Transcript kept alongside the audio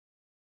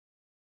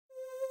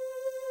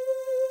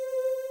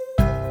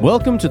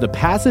Welcome to the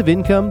Passive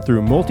Income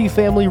Through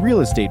Multifamily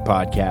Real Estate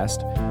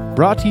podcast,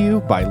 brought to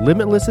you by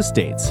Limitless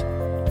Estates,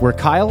 where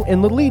Kyle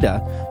and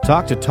Lolita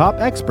talk to top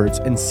experts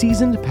and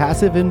seasoned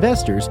passive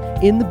investors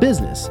in the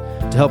business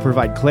to help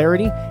provide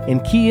clarity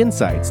and key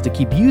insights to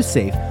keep you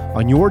safe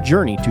on your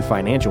journey to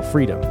financial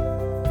freedom.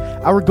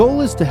 Our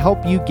goal is to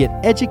help you get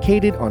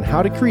educated on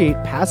how to create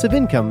passive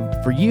income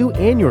for you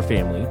and your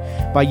family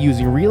by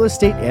using real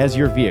estate as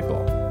your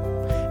vehicle.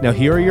 Now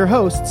here are your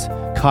hosts,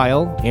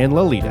 Kyle and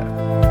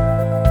Lolita.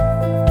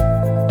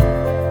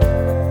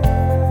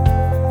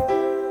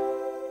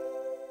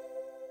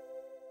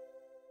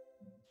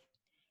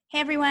 Hey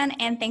everyone,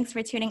 and thanks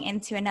for tuning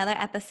in to another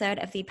episode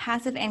of the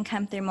Passive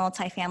Income Through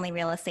Multifamily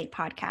Real Estate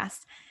podcast.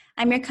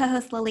 I'm your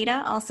co-host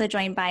Lolita, also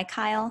joined by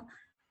Kyle.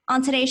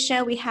 On today's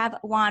show, we have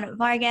Juan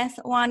Vargas.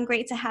 Juan,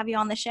 great to have you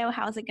on the show.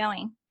 How's it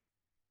going?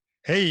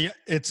 Hey,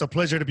 it's a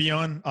pleasure to be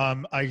on.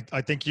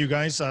 I thank you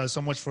guys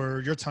so much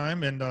for your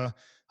time, and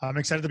I'm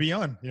excited to be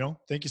on.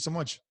 Thank you so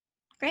much.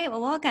 Great,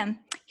 well, welcome.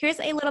 Here's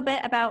a little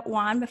bit about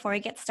Juan before we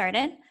get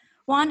started.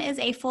 Juan is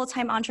a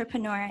full-time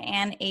entrepreneur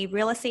and a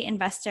real estate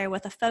investor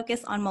with a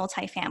focus on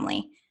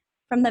multifamily.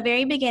 From the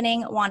very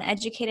beginning, Juan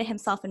educated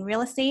himself in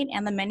real estate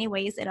and the many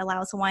ways it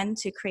allows one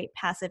to create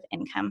passive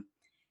income.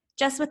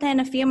 Just within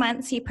a few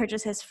months, he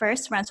purchased his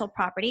first rental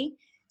property.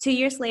 2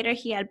 years later,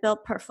 he had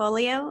built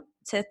portfolio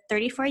to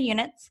 34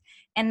 units,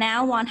 and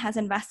now Juan has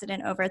invested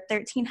in over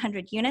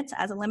 1,300 units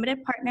as a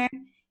limited partner,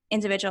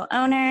 individual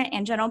owner,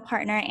 and general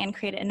partner, and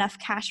created enough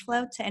cash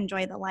flow to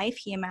enjoy the life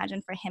he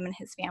imagined for him and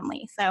his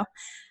family. So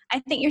I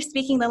think you're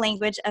speaking the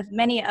language of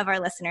many of our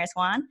listeners,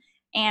 Juan.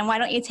 And why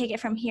don't you take it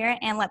from here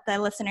and let the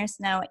listeners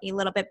know a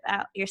little bit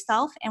about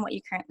yourself and what you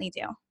currently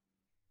do?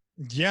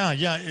 Yeah.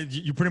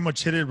 You pretty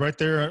much hit it right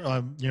there.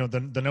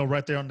 The nail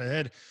right there on the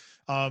head.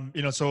 I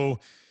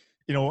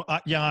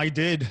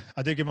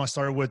did get my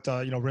start with,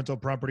 rental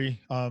property.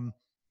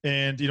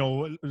 And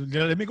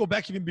let me go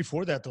back even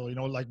before that though,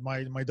 like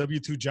my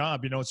W-2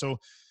 job, so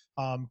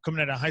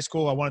coming out of high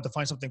school, I wanted to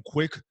find something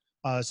quick,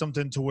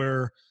 something to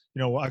where,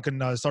 I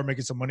can start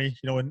making some money,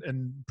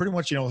 and pretty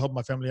much, help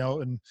my family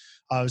out. And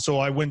so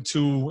I went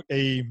to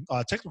a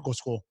technical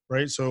school,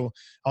 right? So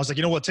I was like,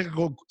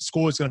 technical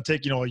school is going to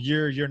take, a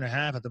year and a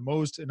half at the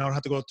most. And I don't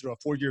have to go through a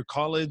 4-year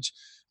college.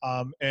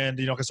 I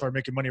can start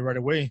making money right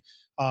away.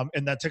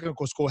 And that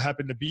technical school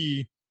happened to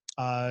be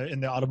in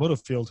the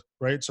automotive field,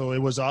 right? So it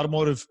was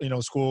automotive,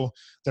 school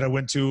that I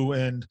went to,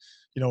 and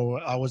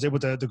I was able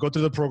to go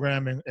through the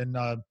program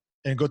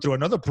and go through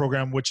another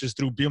program, which is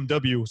through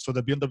BMW. So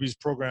the BMW's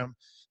program.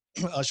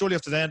 Shortly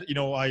after that,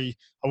 I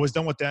was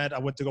done with that. I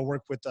went to go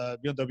work with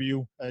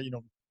BMW,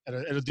 at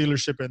a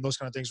dealership and those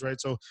kind of things, right?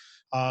 So,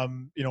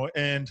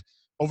 and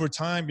over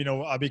time,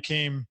 I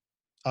became,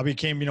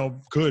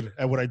 good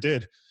at what I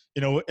did.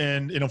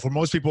 For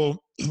most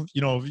people,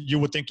 you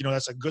would think,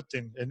 that's a good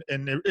thing.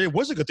 And it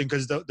was a good thing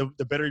because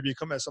the better you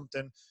become at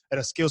something, at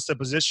a skill set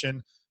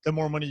position, the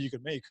more money you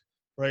could make,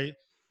 right?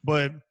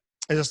 But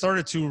as I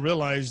started to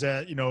realize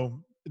that,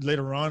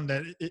 later on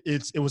that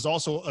it was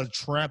also a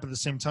trap at the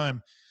same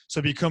time.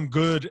 So become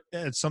good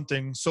at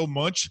something so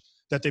much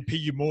that they pay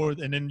you more,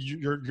 and then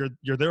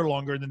you're there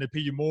longer, and then they pay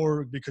you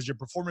more because you're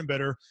performing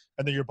better,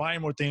 and then you're buying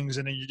more things,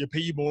 and then you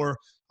pay you more,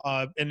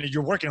 and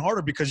you're working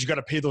harder because you got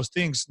to pay those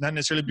things, not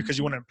necessarily because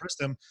you want to impress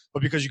them,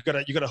 but because you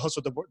gotta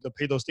hustle to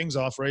pay those things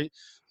off, right?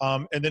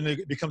 And then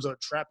it becomes a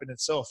trap in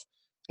itself,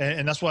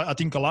 and that's why I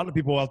think a lot of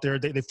people out there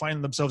they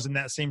find themselves in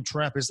that same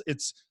trap.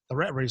 It's the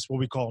rat race, what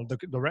we call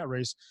the rat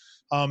race,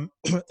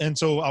 and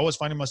so I was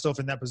finding myself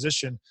in that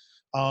position,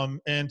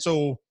 and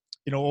so.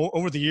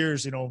 Over the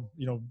years, I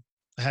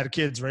had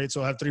kids, right?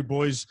 So I have 3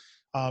 boys,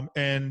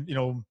 and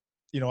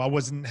I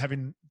wasn't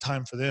having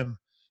time for them,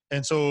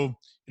 and so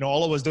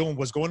all I was doing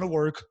was going to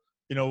work,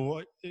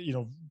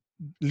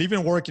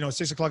 leaving work,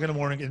 6 o'clock in the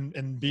morning,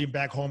 and being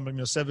back home,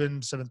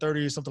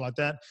 7:30, something like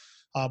that.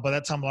 By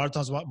that time, a lot of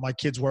times my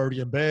kids were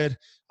already in bed.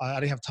 I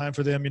didn't have time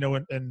for them,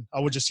 and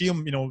I would just see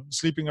them,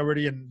 sleeping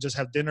already, and just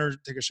have dinner,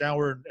 take a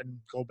shower, and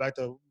go back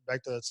to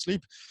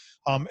sleep.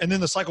 And then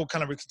the cycle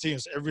kind of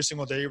continues every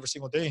single day.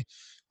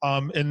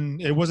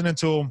 And it wasn't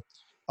until,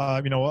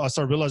 I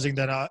started realizing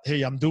that,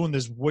 hey, I'm doing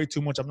this way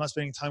too much. I'm not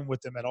spending time with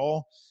them at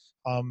all.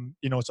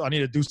 So I need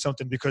to do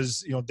something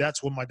because,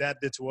 that's what my dad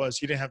did to us.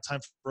 He didn't have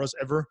time for us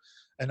ever.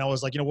 And I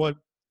was like, what?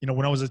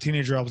 When I was a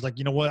teenager, I was like,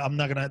 what? I'm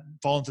not going to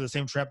fall into the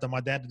same trap that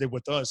my dad did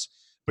with us.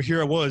 But here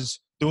I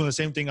was doing the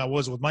same thing I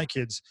was with my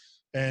kids.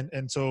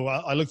 And so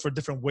I looked for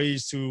different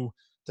ways to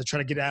try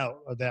to get out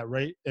of that,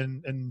 right?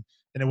 And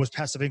it was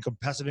passive income.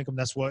 Passive income,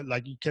 that's what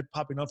kept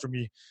popping up for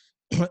me.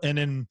 And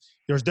then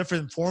there's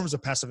different forms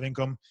of passive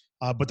income,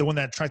 but the one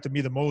that attracted me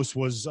the most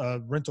was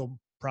rental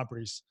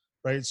properties,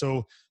 right?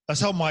 So that's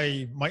how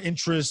my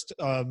interest,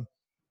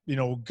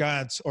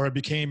 got, or it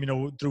became,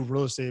 through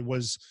real estate,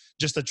 was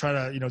just to try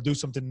to, do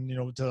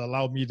something, to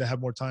allow me to have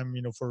more time,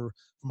 for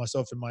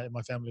myself and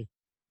my family.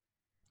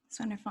 That's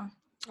wonderful.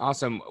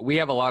 Awesome. We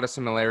have a lot of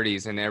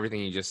similarities in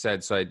everything you just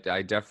said, so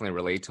I definitely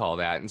relate to all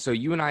that. And so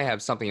you and I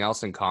have something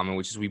else in common,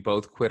 which is we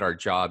both quit our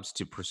jobs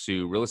to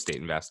pursue real estate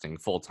investing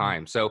full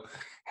time. So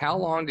how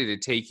long did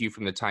it take you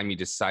from the time you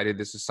decided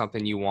this is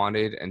something you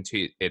wanted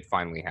until it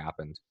finally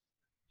happened?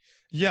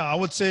 Yeah, I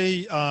would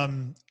say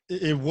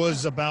it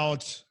was about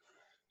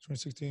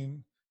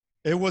 2016.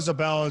 It was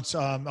about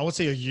I would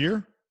say a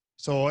year.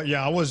 So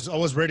yeah, I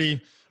was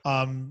ready.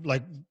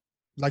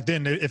 Like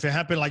then, if it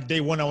happened like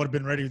day one, I would have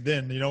been ready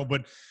then.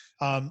 But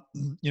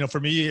for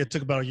me, it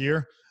took about a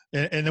year,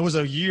 and it was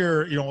a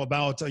year.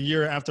 About a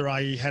year after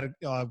I had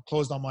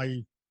closed on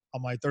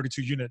my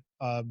 32 unit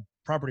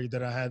property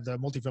that I had, the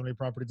multifamily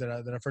property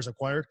that I first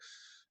acquired.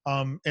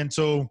 And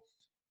so,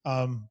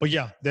 but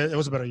yeah, it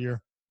was about a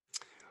year.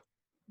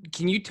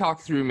 Can you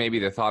talk through maybe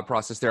the thought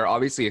process there?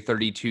 Obviously, a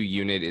 32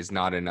 unit is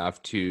not enough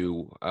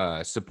to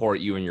support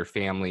you and your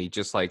family.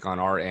 Just like on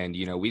our end,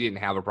 we didn't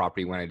have a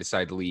property when I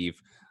decided to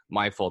leave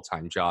my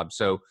full-time job.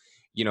 So,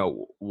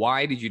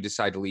 why did you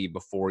decide to leave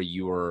before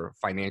you were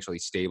financially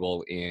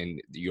stable in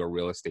your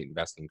real estate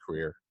investing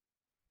career?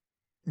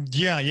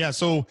 Yeah.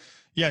 So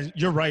yeah,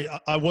 you're right.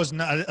 I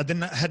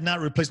had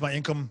not replaced my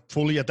income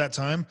fully at that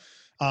time.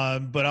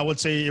 But I would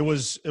say it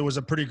was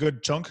a pretty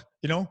good chunk,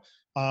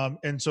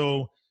 and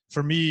so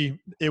for me,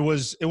 it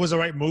was the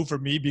right move for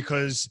me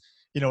because,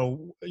 as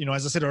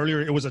I said earlier,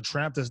 it was a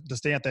trap to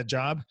stay at that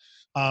job.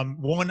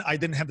 One, I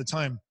didn't have the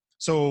time.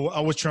 So I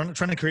was trying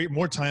to create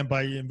more time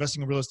by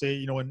investing in real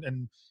estate,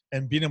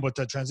 and being able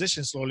to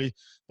transition slowly.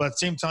 But at the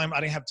same time, I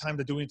didn't have time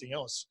to do anything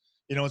else,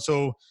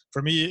 So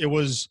for me, it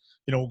was,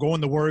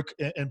 going to work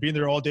and being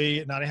there all day,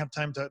 and I didn't have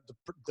time to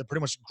pretty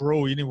much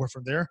grow anywhere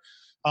from there.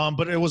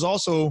 But it was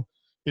also,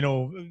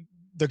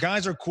 the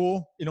guys are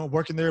cool,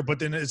 working there, but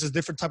then it's a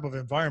different type of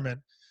environment.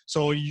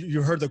 So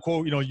you heard the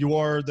quote, you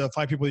are the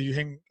 5 people that you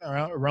hang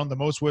around the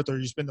most with, or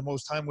you spend the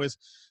most time with.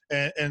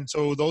 And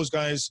so those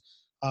guys,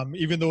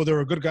 even though they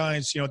were good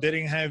guys, they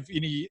didn't have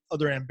any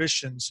other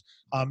ambitions.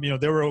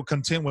 They were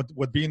content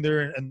with being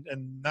there and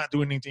not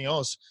doing anything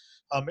else.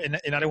 And I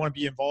didn't want to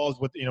be involved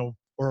with,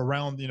 or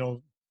around,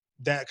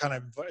 that kind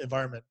of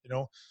environment,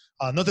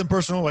 nothing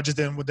personal. I just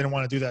didn't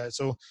want to do that.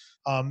 So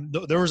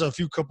there was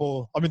those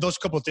couple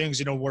of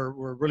things,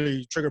 were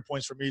really trigger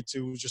points for me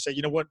to just say,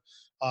 what,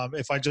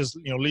 if I just,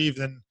 leave,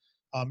 then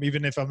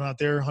even if I'm not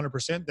there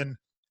 100%, then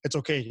it's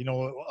okay.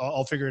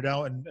 I'll figure it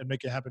out and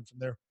make it happen from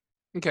there.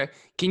 Okay.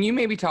 Can you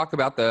maybe talk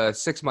about the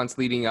 6 months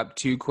leading up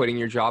to quitting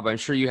your job? I'm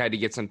sure you had to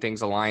get some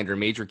things aligned or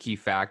major key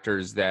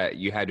factors that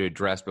you had to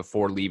address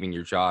before leaving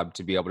your job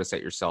to be able to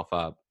set yourself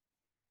up.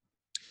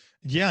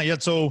 Yeah.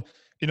 So,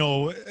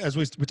 as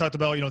we talked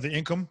about, the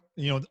income,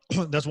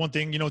 that's one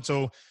thing,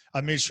 so I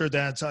made sure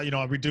that,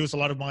 I reduced a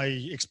lot of my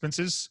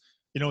expenses,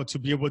 to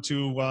be able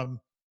to,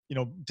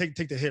 take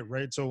the hit,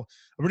 right? So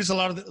I reduced a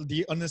lot of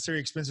the unnecessary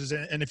expenses.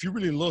 And if you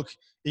really look,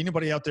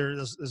 anybody out there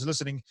is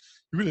listening,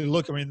 you really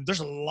look, there's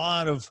a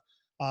lot of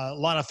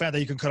fat that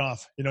you can cut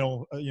off,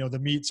 the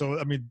meat. So,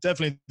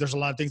 definitely there's a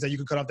lot of things that you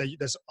can cut off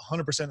that's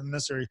 100%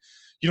 unnecessary.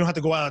 You don't have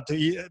to go out to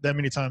eat that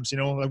many times,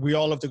 like we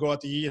all love to go out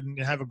to eat and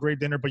have a great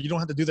dinner, but you don't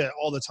have to do that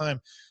all the time.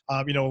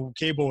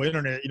 Cable,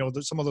 internet,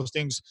 some of those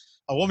things,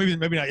 well,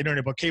 maybe not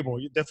internet, but cable,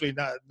 definitely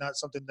not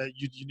something that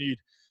you need.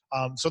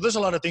 So there's a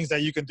lot of things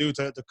that you can do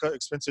to cut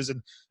expenses.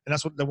 And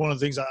that's one of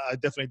the things I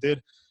definitely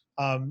did.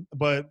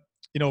 But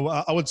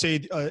I would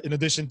say, in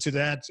addition to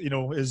that,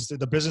 is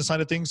the business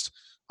side of things,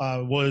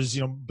 was,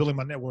 building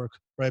my network,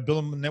 right?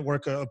 Building a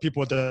network of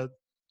people that,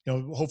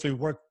 hopefully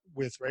work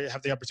with, right?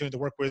 Have the opportunity to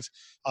work with,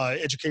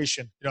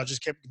 education, I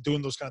just kept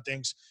doing those kind of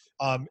things.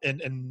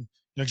 And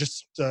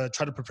just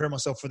try to prepare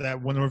myself for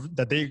that. Whenever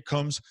that day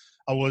comes,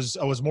 I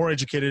was more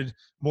educated,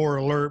 more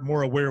alert,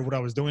 more aware of what I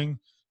was doing.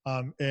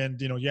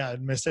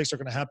 And mistakes are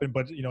going to happen,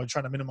 but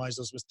trying to minimize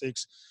those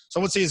mistakes. So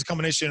I would say it's a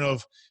combination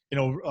of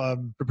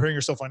preparing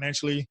yourself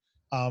financially,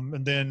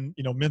 and then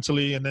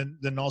mentally, and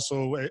then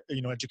also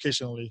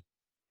educationally.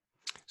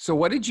 So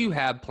what did you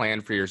have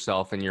planned for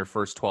yourself in your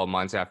first 12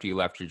 months after you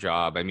left your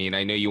job? I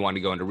know you wanted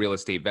to go into real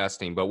estate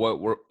investing, but what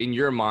were in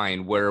your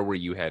mind, where were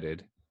you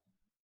headed?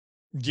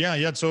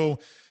 Yeah. So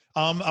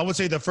I would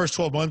say the first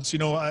 12 months,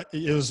 it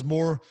was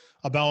more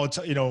about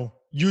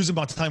using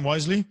my time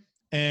wisely.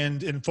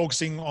 And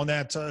focusing on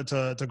that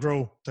to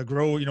grow,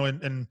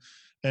 in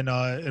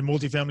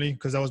multifamily,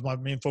 because that was my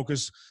main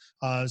focus.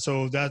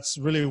 So that's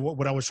really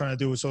what I was trying to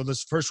do. So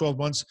this first 12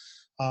 months,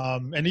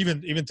 and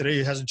even today,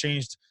 it hasn't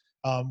changed,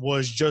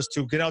 was just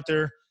to get out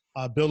there,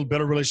 build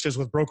better relationships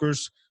with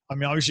brokers.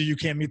 Obviously you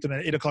can't meet them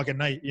at 8:00 at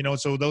night,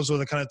 so those are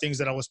the kind of things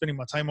that I was spending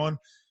my time on,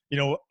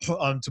 to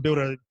be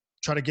able to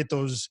try to get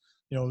those,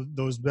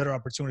 those better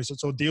opportunities.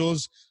 So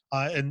deals,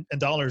 and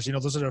dollars,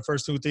 those are the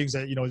first 2 things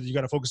that, you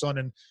got to focus on,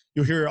 and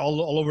you'll hear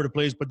all over the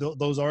place, but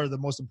those are the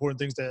most important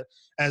things that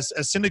as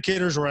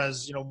syndicators or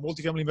as,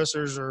 multifamily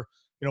investors, or,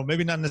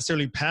 maybe not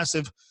necessarily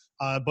passive,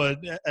 but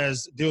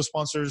as deal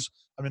sponsors,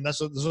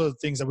 those are the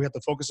things that we have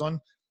to focus on.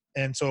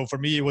 And so for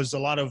me, it was a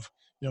lot of,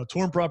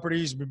 touring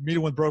properties,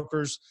 meeting with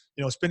brokers,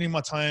 spending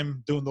my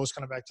time doing those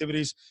kind of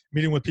activities,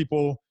 meeting with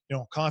people,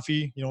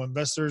 coffee,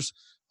 investors,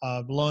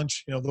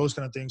 lunch, those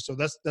kind of things. So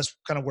that's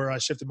kind of where I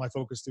shifted my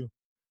focus to.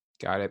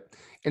 Got it.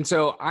 And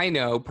so I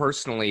know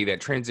personally that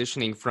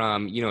transitioning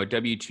from, a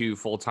W-2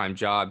 full-time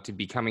job to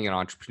becoming an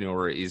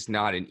entrepreneur is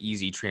not an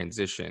easy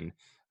transition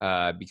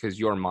because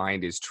your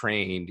mind is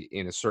trained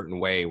in a certain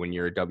way when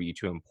you're a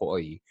W-2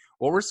 employee.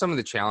 What were some of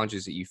the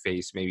challenges that you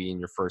faced maybe in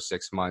your first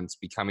 6 months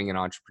becoming an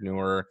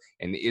entrepreneur?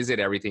 And is it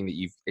everything that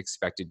you've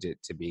expected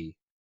it to be?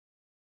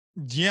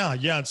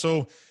 Yeah.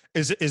 So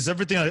is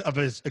everything I've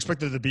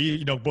expected it to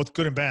be, both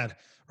good and bad,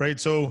 right?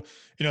 So,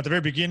 at the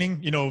very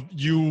beginning,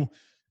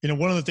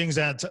 one of the things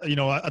that,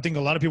 I think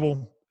a lot of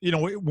people,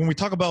 when we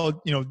talk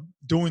about,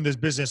 doing this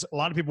business, a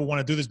lot of people want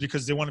to do this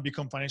because they want to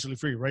become financially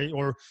free, right?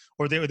 Or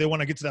they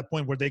want to get to that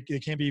point where they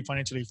can't be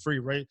financially free,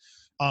 right?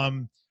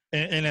 And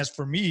as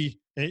for me,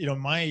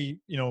 my,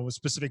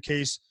 specific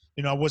case,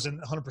 I wasn't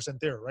 100%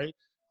 there, right?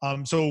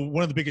 So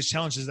one of the biggest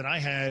challenges that I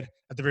had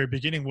at the very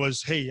beginning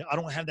was, hey, I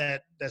don't have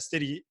that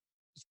steady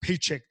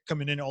paycheck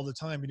coming in all the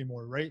time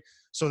anymore, right?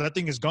 So that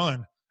thing is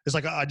gone. It's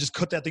like I just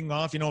cut that thing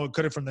off,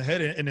 cut it from the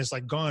head, and it's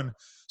like gone.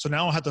 So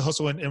now I have to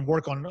hustle and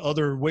work on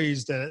other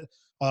ways that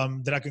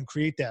I can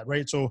create that,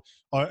 right? So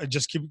I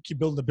just keep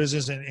building the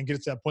business and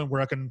get to that point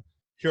where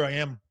here I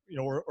am,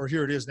 or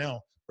here it is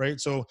now, right?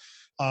 So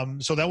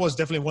so that was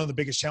definitely one of the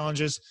biggest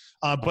challenges.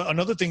 But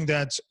another thing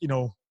that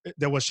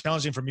that was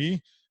challenging for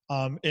me,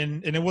 and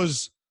it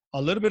was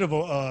a little bit of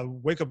a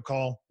wake up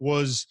call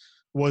was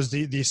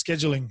the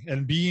scheduling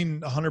and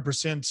being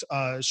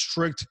 100%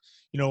 strict,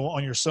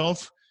 on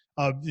yourself.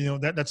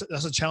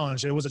 That's a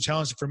challenge. It was a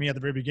challenge for me at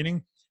the very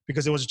beginning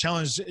because it was a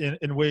challenge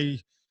in a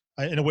way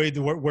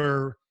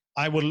where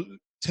I would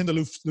tend to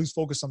lose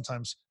focus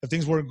sometimes. If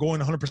things weren't going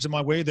 100%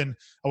 my way, then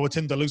I would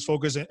tend to lose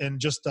focus and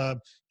just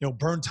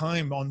burn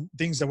time on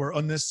things that were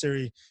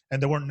unnecessary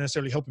and that weren't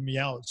necessarily helping me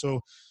out.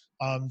 So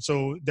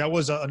that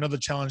was another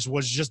challenge,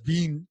 was just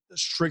being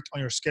strict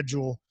on your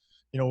schedule.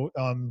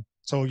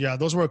 So yeah,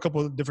 those were a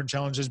couple of different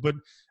challenges, but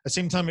at the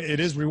same time, it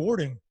is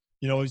rewarding.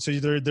 So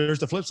there's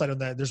the flip side of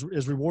that.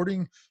 Is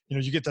rewarding.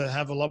 You get to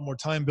have a lot more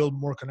time, build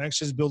more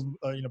connections, build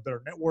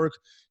better network.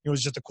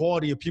 It's just the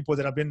quality of people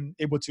that I've been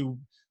able to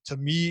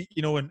meet,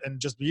 and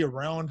just be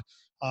around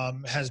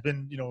has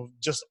been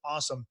just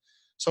awesome.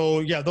 So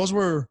yeah, those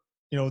were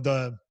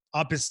the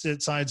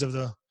opposite sides of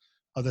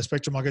the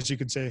spectrum, I guess you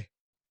could say.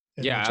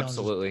 Yeah,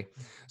 absolutely.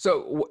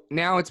 So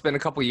now it's been a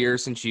couple of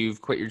years since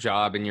you've quit your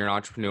job and you're an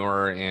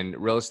entrepreneur and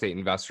real estate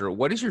investor.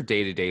 What does your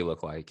day-to-day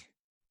look like?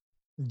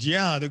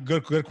 Yeah,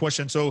 good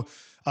question. So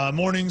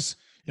mornings,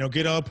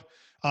 get up.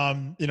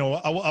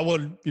 I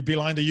would be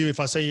lying to you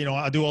if I say,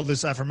 I do all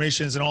this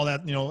affirmations and all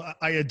that.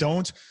 I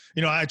don't.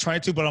 I try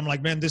to, but I'm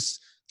like, man, this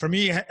for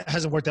me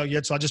hasn't worked out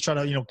yet. So I just try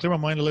to clear my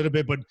mind a little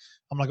bit. But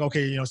I'm like,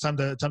 okay, it's time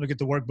to get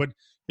to work. But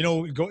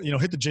go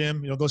hit the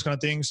gym, those kind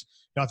of things.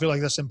 I feel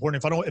like that's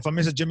important. If I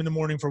miss a gym in the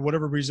morning for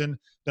whatever reason,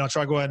 then I'll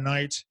try to go at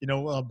night.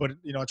 But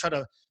I try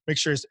to make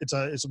sure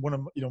it's one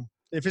of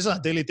if it's not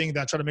a daily thing,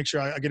 then I try to make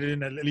sure I get it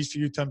in at least a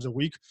few times a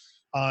week.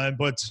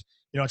 But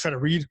I try to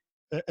read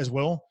as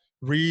well.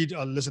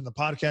 Listen to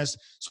podcasts.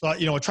 So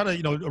I try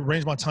to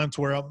arrange my time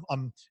to where I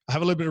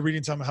have a little bit of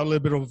reading time, I have a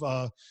little bit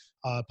of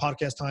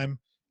podcast time,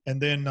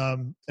 and then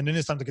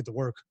it's time to get to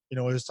work.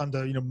 It's time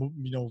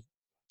to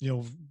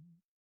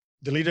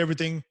delete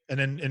everything and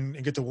then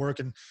get to work.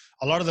 And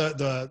a lot of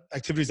the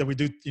activities that we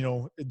do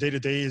day to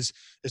day is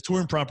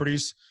touring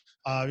properties.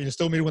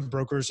 Still meeting with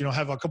brokers.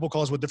 Have a couple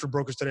calls with different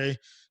brokers today,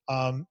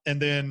 and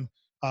then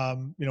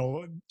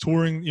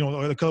touring,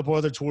 a couple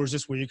other tours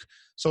this week.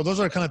 So those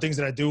are the kind of things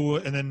that I do.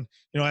 And then,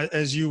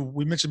 as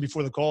we mentioned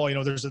before the call,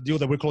 there's a deal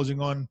that we're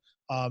closing on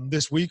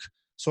this week.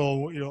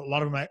 So, a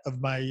lot of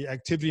my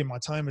activity and my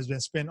time has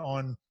been spent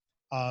on,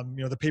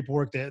 the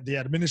paperwork, the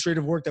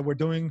administrative work that we're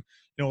doing.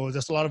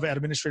 There's a lot of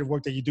administrative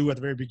work that you do at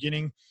the very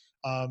beginning.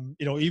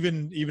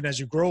 Even as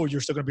you grow, you're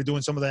still going to be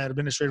doing some of that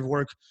administrative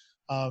work.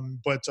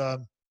 But at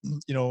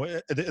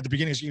the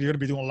beginning, you're going to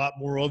be doing a lot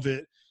more of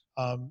it.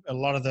 A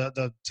lot of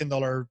the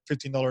 $10,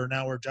 $15 an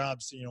hour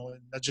jobs,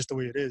 and that's just the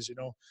way it is,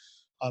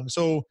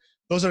 So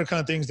those are the kind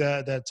of things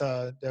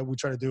that we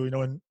try to do,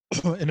 and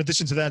in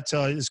addition to that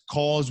is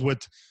calls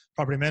with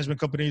property management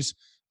companies.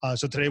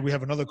 So today we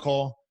have another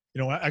call,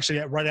 actually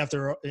right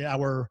after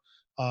our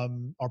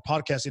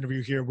podcast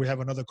interview here, we have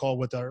another call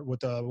with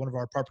one of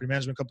our property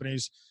management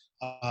companies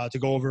to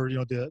go over,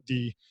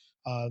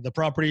 the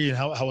property and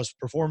how it's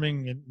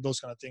performing and those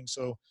kind of things.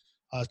 So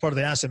as part of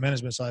the asset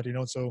management side,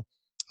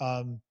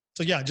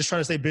 so yeah, just try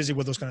to stay busy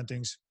with those kind of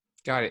things.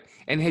 Got it.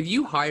 And have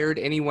you hired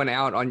anyone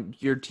out on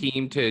your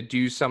team to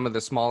do some of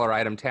the smaller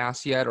item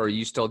tasks yet, or are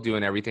you still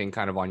doing everything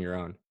kind of on your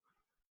own?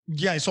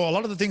 Yeah, so a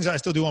lot of the things I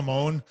still do on my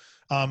own.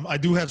 I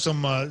do have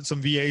some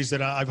VAs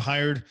that I've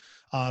hired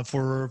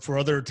for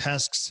other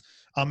tasks.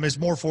 It's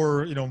more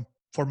for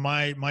for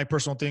my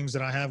personal things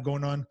that I have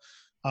going on.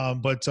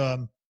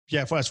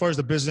 Yeah, as far as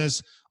the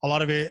business, a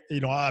lot of it,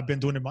 I've been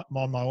doing it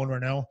on my own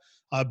right now.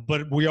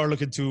 But we are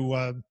looking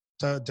to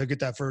get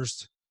that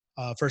first.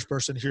 first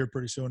person here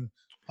pretty soon.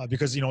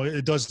 Because,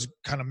 it does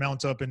kind of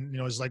mount up and,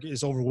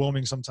 it's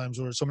overwhelming sometimes,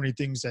 or so many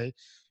things that,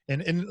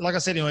 and like I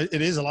said,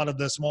 it is a lot of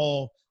the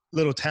small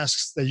little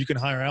tasks that you can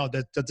hire out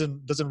that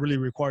doesn't really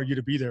require you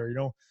to be there,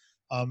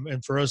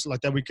 and for us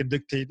like that, we can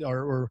dictate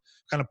or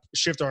kind of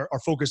shift our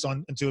focus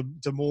on into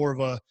more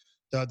of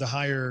the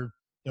higher,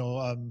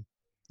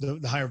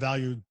 the higher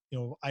value,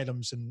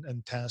 items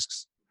and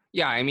tasks.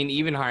 Yeah, I mean,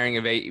 even hiring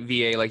a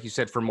VA, like you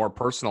said, for more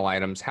personal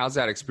items, how's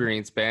that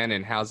experience been,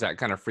 and how's that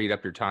kind of freed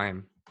up your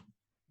time?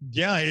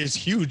 Yeah, it's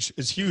huge.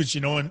 It's huge,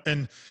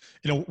 and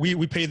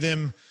we pay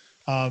them,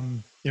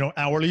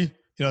 hourly,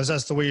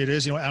 that's the way it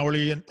is,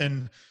 hourly.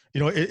 And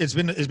it's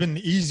been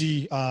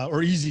easy,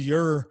 or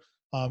easier.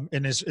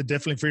 And it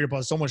definitely freed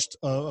up so much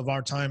of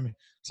our time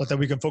so that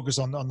we can focus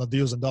on the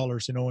deals and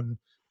dollars, and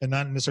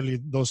not necessarily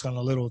those kind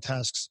of little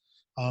tasks.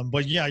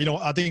 But yeah,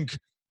 I think,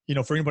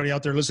 for anybody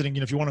out there listening,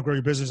 if you want to grow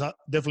your business,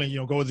 definitely,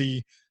 go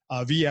the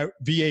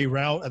VA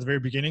route at the very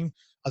beginning.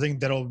 I think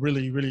that'll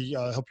really, really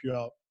help you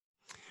out.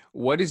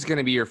 What is going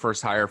to be your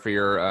first hire for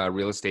your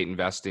real estate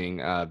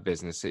investing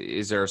business?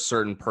 Is there a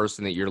certain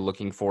person that you're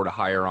looking for to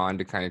hire on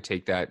to kind of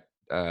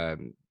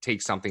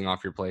take something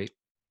off your plate?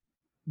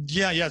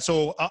 Yeah.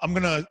 So I'm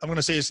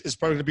gonna say it's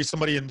probably gonna be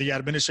somebody in the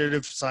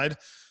administrative side,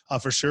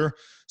 for sure.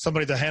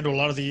 Somebody to handle a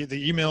lot of the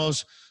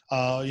emails,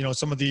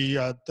 some of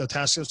the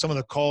tasks, some of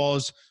the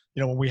calls.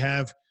 When we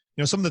have,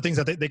 some of the things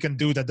that they can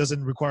do that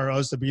doesn't require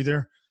us to be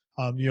there.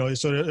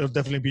 So it'll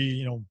definitely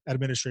be,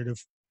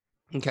 administrative.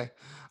 Okay.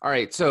 All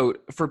right. So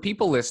for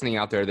people listening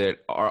out there that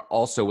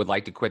also would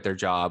like to quit their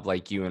job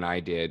like you and I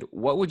did,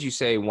 what would you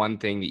say one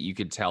thing that you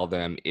could tell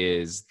them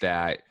is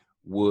that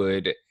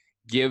would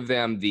give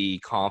them the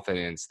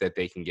confidence that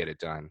they can get it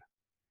done?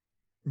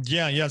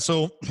 Yeah.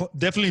 So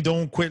definitely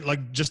don't quit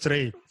like just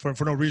today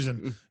for no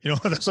reason.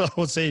 That's what I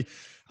would say.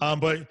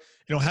 But,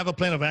 have a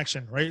plan of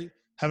action, right?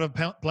 Have a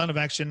plan of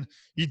action.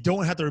 You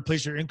don't have to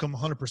replace your income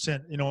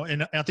 100%,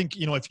 and I think,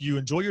 if you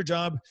enjoy your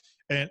job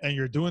and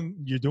you're doing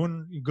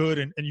good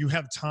and you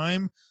have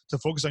time to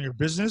focus on your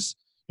business,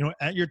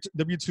 at your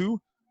W-2,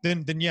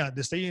 then yeah,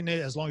 to stay in it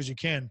as long as you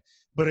can.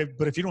 But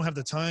if you don't have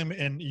the time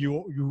and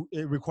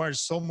it requires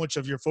so much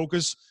of your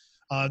focus,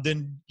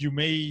 then you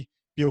may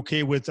be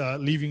okay with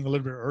leaving a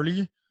little bit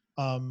early,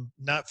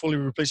 not fully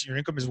replacing your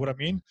income is what I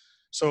mean.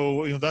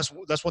 So that's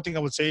one thing I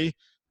would say.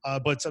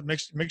 But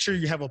make sure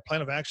you have a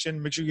plan of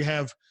action. Make sure you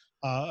have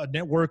a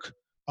network.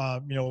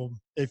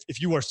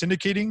 If you are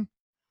syndicating,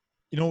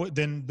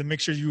 then make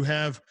sure you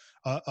have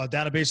a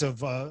database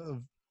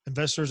of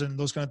investors and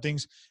those kind of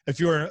things. If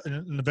you're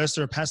an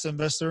investor, a passive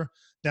investor,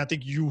 then I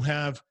think you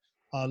have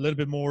a little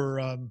bit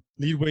more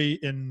leeway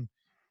in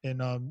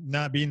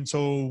not being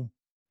so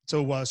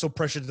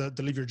pressured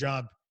to leave your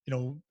job,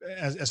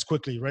 as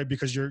quickly, right?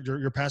 Because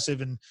you're passive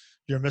and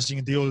you're investing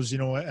in deals,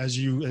 as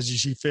you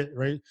see fit,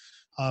 right?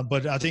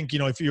 But I think,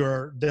 if you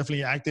are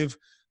definitely active,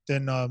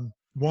 then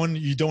one,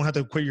 you don't have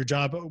to quit your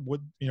job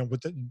with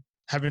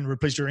having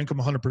replaced your income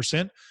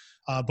 100%.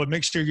 But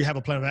make sure you have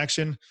a plan of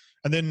action.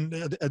 And then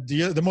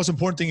the most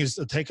important thing is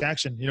to take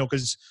action,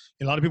 because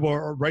a lot of people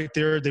are right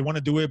there. They want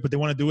to do it, but they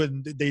want to do it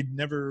and they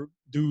never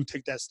do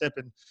take that step.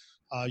 And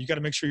you got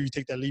to make sure you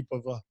take that leap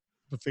of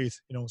faith,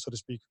 so to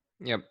speak.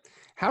 Yep.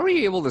 How are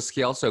you able to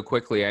scale so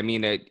quickly? I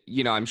mean,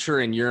 I'm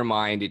sure in your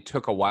mind, it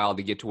took a while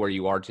to get to where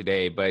you are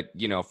today, but,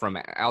 from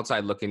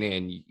outside looking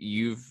in,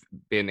 you've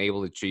been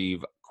able to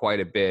achieve quite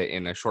a bit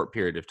in a short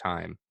period of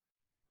time.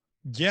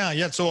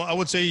 Yeah. So I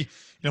would say,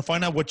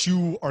 find out what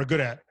you are good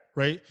at,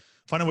 right?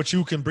 Find out what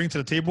you can bring to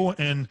the table.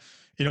 And,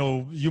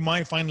 you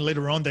might find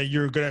later on that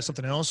you're good at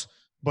something else,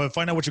 but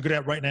find out what you're good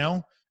at right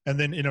now. And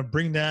then,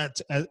 bring that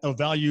as a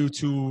value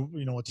to,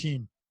 a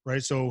team,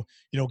 right? So,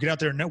 get out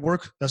there and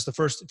network. That's the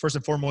first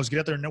and foremost. Get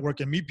out there and network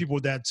and meet people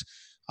that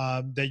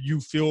you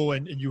feel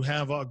and you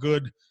have a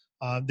good,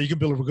 that you can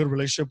build a good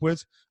relationship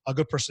with, a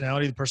good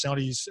personality, the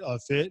personalities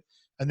fit,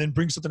 and then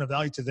bring something of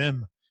value to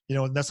them.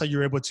 And that's how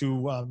you're able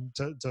to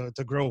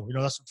grow.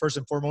 That's first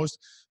and foremost,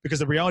 because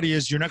the reality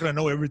is you're not going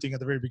to know everything at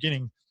the very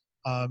beginning.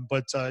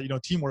 But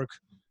teamwork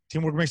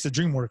makes the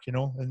dream work,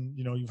 and,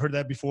 you've heard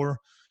that before.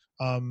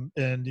 And,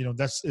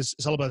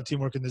 it's all about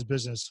teamwork in this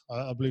business.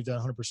 I believe that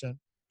 100%.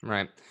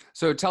 Right.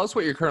 So tell us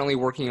what you're currently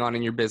working on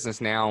in your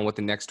business now and what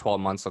the next 12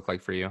 months look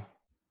like for you.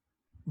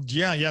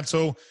 Yeah.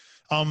 So,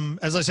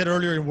 as I said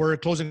earlier, we're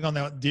closing on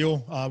that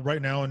deal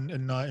right now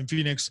in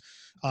Phoenix.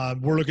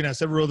 We're looking at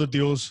several other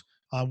deals.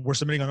 We're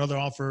submitting another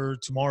offer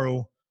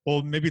tomorrow.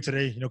 Well, maybe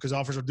today, because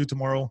offers are due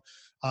tomorrow.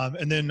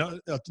 And then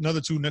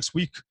another 2 next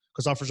week,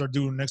 because offers are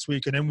due next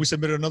week. And then we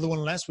submitted another one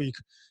last week.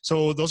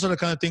 So those are the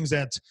kind of things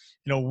that,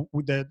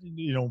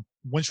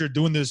 once you're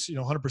doing this,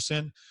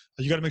 100%,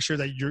 you got to make sure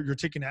that you're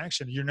taking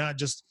action. You're not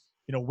just,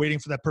 waiting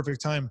for that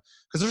perfect time,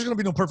 because there's going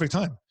to be no perfect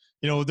time.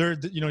 You're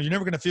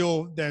never going to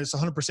feel that it's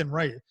 100%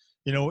 right,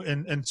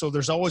 and so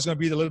there's always going to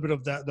be a little bit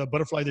of that, the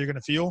butterfly that you're going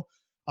to feel.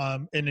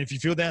 And if you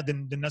feel that,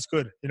 then that's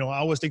good. I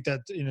always think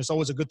that, it's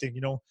always a good thing,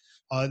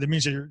 that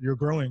means that you're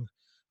growing.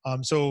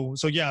 So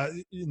yeah,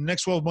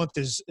 next 12 months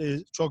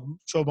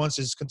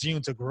is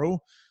continuing to grow.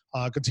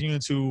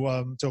 continuing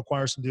to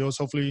acquire some deals.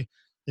 Hopefully,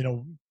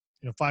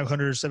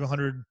 500,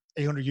 700,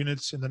 800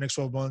 units in the next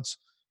 12 months,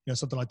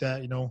 something like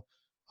that.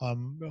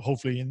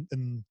 Hopefully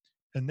in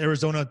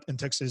Arizona and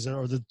Texas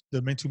are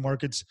the main two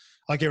markets,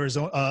 like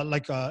Arizona,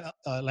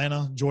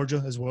 Atlanta,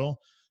 Georgia as well.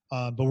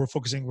 But we're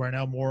focusing right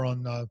now more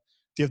on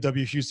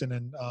DFW, Houston,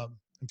 and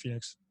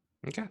Phoenix.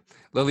 Okay.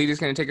 Lolita's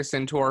going to take us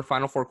into our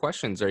final 4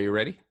 questions. Are you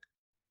ready?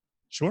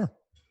 Sure.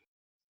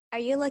 Are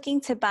you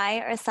looking to buy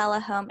or sell a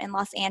home in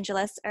Los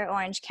Angeles or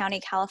Orange County,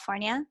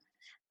 California?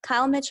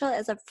 Kyle Mitchell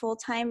is a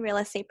full-time real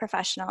estate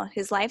professional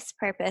whose life's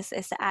purpose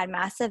is to add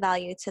massive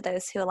value to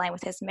those who align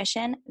with his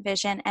mission,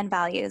 vision, and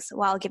values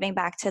while giving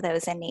back to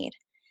those in need.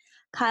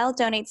 Kyle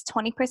donates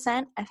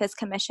 20% of his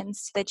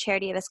commissions to the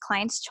charity of his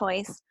client's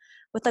choice,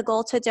 with a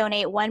goal to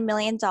donate $1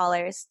 million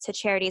to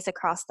charities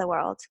across the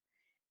world.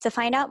 To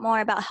find out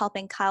more about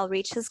helping Kyle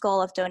reach his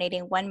goal of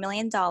donating $1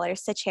 million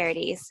to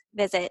charities,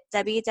 visit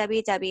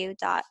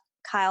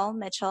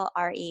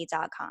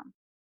www.kylemitchellre.com.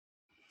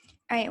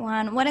 All right,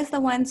 Juan, what is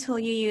the one tool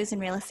you use in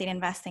real estate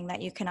investing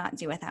that you cannot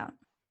do without?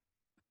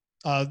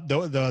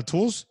 The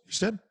tools you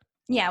said?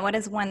 Yeah, what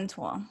is one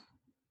tool?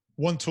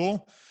 One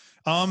tool?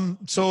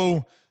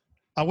 So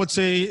I would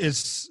say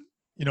it's,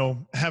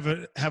 have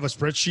a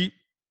spreadsheet.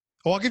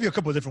 I'll give you a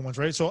couple of different ones,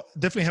 right? So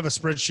definitely have a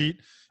spreadsheet.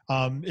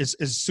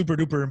 Is super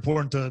duper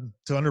important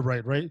to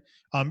underwrite, right?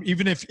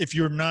 Even if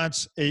you're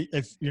not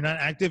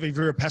active, if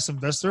you're a passive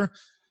investor,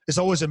 it's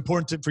always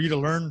important for you to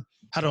learn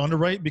how to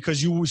underwrite,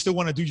 because you still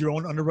want to do your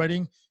own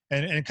underwriting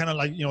and kind of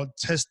like,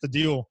 test the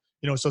deal.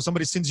 So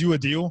somebody sends you a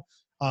deal.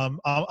 I'm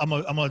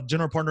a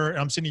general partner and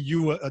I'm sending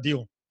you a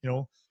deal,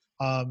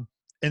 and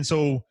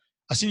so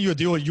I send you a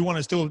deal. You want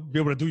to still be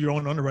able to do your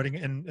own underwriting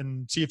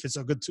and see if it's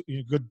a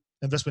good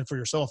investment for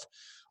yourself.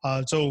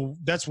 So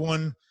that's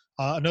one.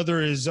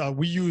 Another is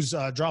we use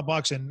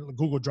Dropbox and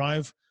Google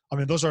Drive. I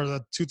mean, those are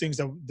the two things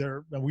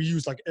that we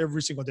use like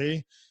every single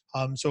day.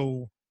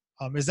 So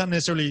it's not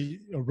necessarily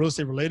real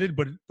estate related,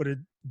 but it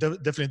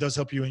definitely does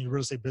help you in your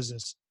real estate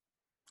business.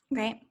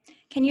 Great.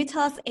 Can you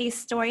tell us a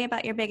story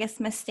about your biggest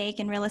mistake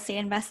in real estate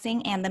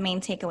investing and the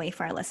main takeaway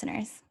for our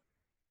listeners?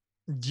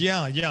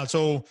 Yeah.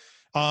 So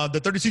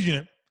the 32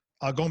 unit,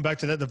 going back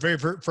to that, the very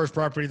first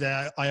property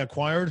that I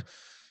acquired.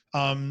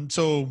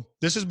 So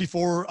this is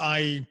before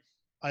I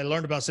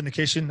learned about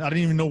syndication. I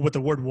didn't even know what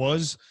the word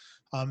was.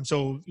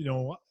 So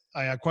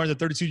I acquired the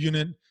 32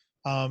 unit,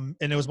 and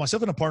it was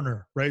myself and a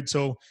partner, right?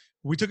 So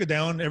we took it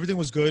down. Everything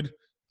was good,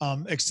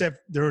 except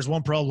there was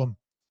one problem.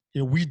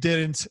 We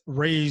didn't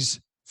raise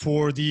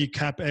for the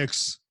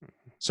CapEx.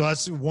 So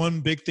that's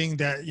one big thing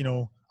that,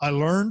 I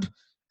learned,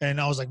 and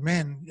I was like,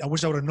 man, I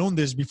wish I would have known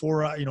this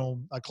before I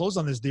closed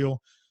on this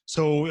deal.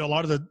 So a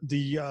lot of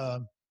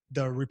the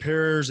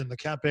repairs and the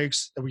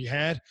CapEx that we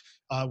had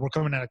were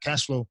coming out of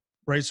cash flow,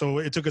 right? So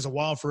it took us a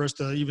while for us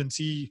to even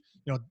see,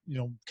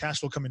 cash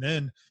flow coming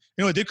in.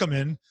 It did come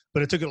in,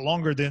 but it took it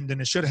longer than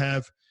it should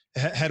have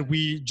had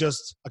we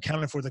just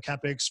accounted for the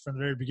CapEx from the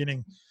very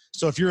beginning.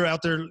 So if you're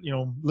out there,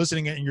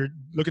 listening and you're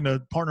looking to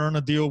partner on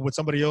a deal with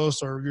somebody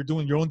else, or you're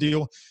doing your own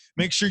deal,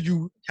 make sure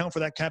you account for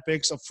that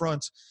CapEx up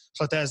front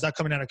so that it's not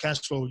coming out of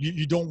cash flow.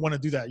 You don't want to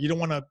do that. You don't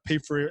want to pay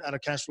for it out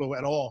of cash flow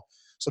at all.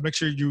 So make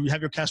sure you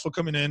have your cash flow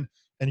coming in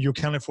and you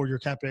account it for your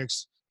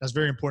CapEx. That's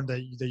very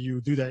important that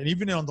you do that. And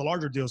even on the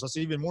larger deals, that's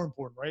even more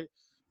important, right?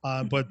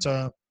 But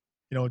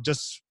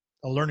just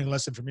a learning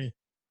lesson for me.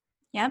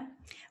 Yep.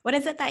 What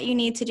is it that you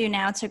need to do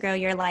now to grow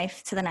your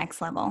life to the next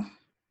level?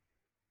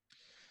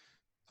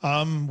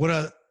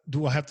 What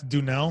do I have to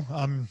do now?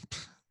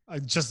 I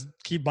just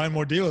keep buying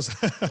more deals.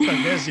 I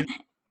guess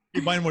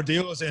keep buying more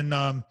deals, and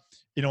I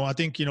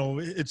think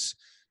it's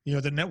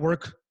the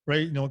network,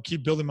 right?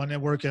 Keep building my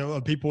network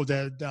of people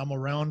that I'm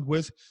around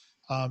with.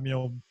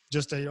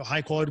 Just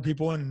high quality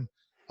people, and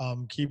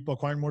keep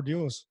acquiring more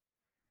deals.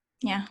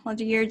 Yeah, well,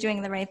 you're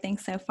doing the right thing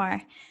so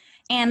far.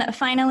 And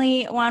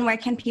finally, Juan, where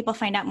can people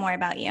find out more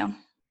about you?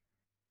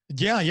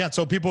 Yeah.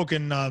 So people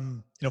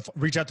can,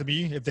 reach out to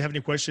me if they have any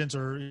questions,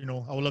 or,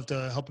 I would love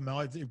to help them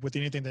out with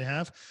anything they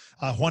have.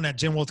 Juan at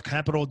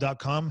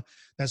genwealthcapital.com.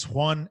 That's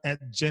Juan at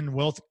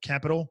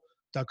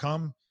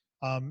genwealthcapital.com.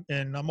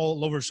 And I'm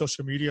all over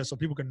social media, so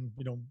people can,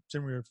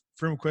 send me a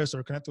friend request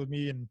or connect with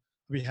me, and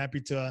I'll be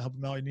happy to help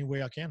them out any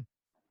way I can.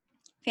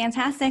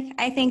 Fantastic.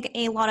 I think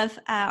a lot of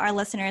our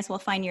listeners will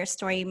find your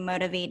story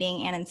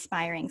motivating and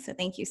inspiring. So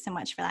thank you so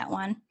much for that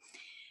one.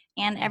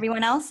 And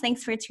everyone else,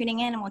 thanks for tuning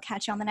in, and we'll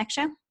catch you on the next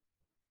show.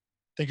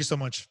 Thank you so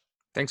much.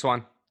 Thanks,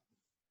 Juan.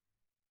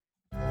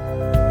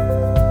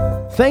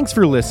 Thanks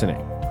for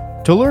listening.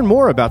 To learn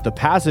more about the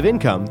Passive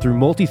Income Through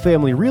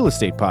Multifamily Real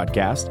Estate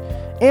podcast,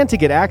 and to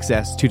get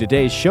access to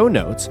today's show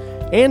notes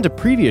and to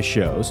previous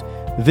shows,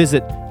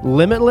 visit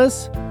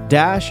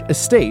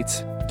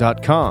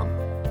limitless-estates.com.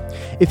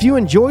 If you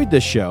enjoyed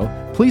this show,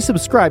 please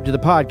subscribe to the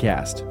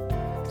podcast.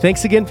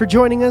 Thanks again for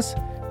joining us.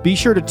 Be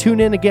sure to tune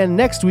in again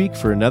next week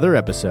for another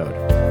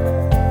episode.